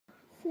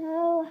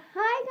So,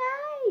 hi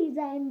guys,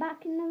 I'm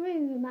back in the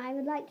room. I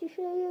would like to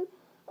show you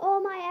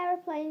all my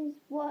aeroplanes,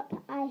 what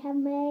I have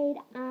made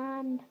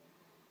and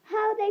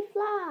how they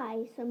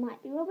fly. Some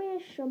might be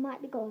rubbish, some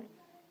might be good.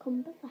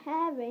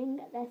 Comparing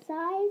their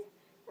size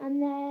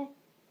and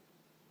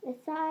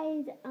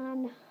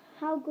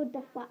how good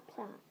the flaps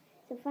are.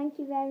 So thank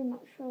you very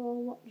much for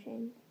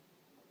watching.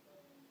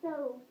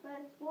 So,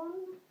 first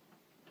one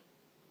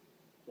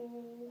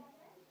is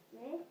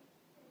this,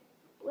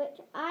 which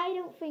I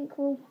don't think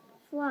will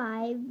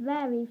fly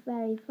very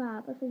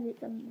far because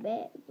it's a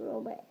bit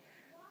rubbish.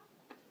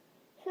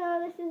 So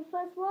this is the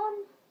first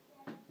one.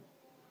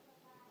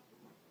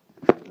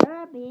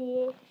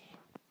 Rubbish.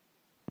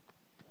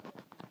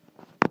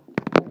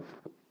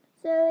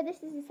 So this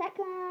is the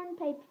second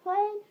paper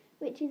plane,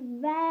 which is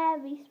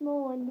very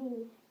small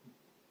indeed.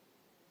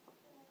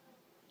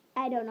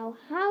 I don't know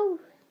how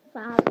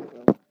far it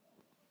will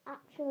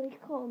actually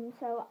come,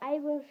 so I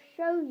will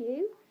show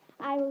you.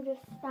 I will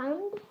just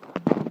stand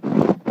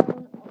my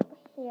phone up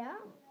here.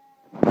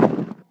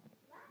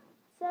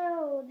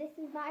 So this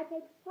is my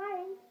paper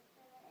plane.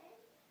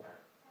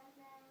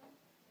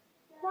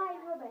 Quite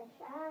rubbish,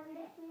 and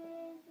this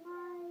is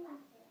my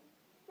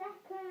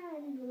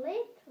second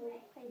little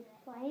paper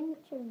plane,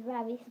 which is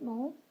very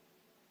small.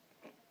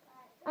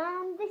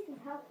 And this is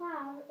how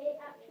far it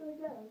actually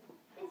goes.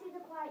 This is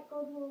a quite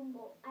good one,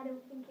 but I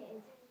don't think it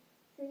is.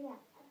 So yeah.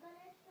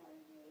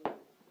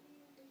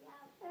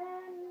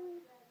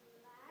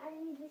 I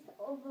use this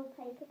other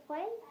paper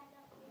plane.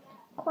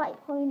 Quite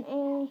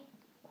pointy,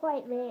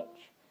 quite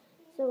rich,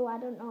 so I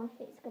don't know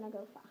if it's going to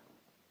go far.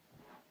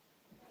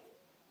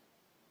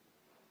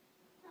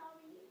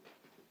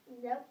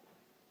 Nope.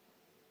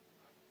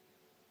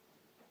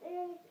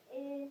 This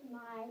is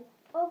my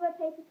other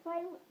paper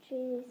plane, which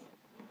is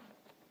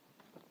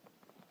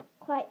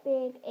quite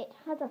big. It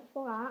has a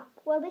flap.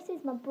 Well, this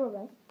is my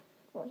brother's,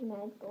 what he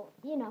made, but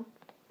you know,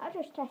 I'll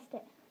just test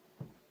it.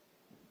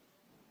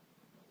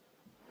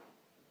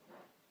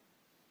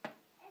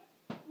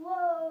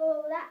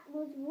 Whoa, that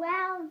was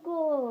well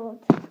good.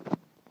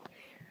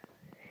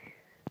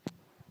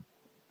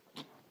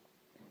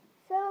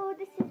 So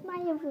this is my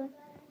other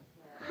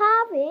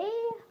Harvey.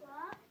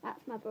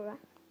 That's my brother.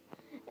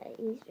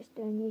 He's just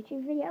doing a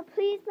YouTube video.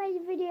 Please make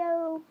a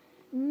video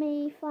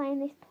me flying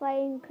this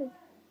plane, cause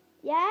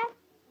yeah.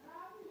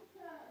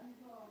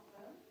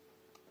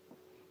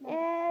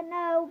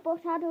 No,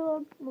 but I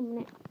don't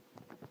want it.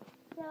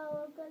 So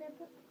we're gonna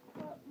put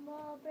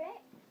more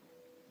bricks.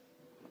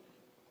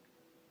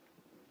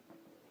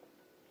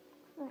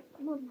 Right,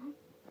 come on, man.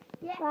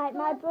 Yeah, right,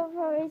 my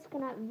brother is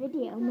gonna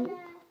video me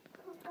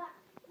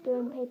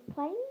doing paper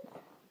planes.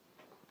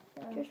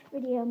 So just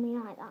video me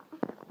like that.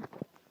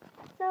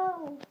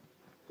 So,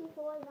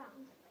 people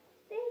around.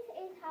 This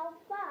is how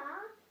far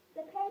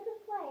the paper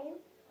plane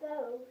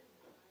goes.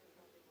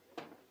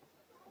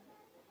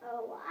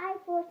 Oh, I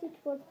thought it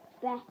was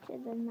better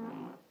than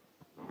that.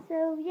 So,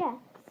 yes.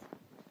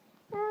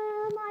 I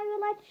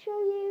would like to show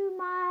you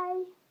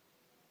my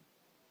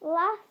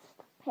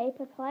last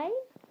paper plane.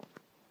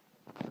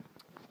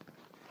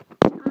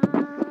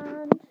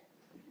 And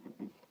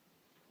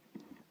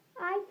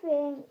I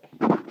think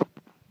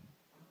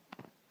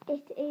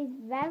it is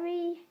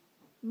very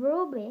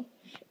rubbish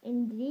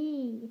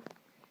indeed.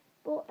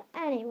 But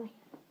anyway,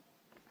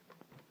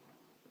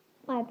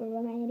 my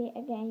brother made it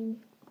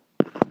again.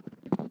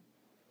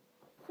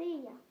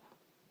 See ya.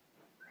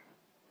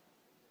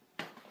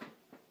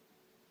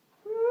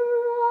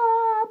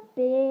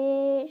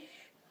 Rubbish.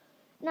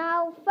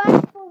 Now,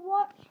 thanks for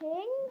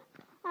watching.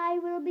 I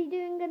will be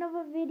doing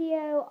another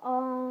video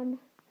on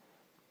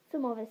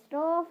some other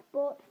stuff,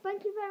 but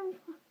thank you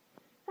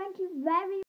very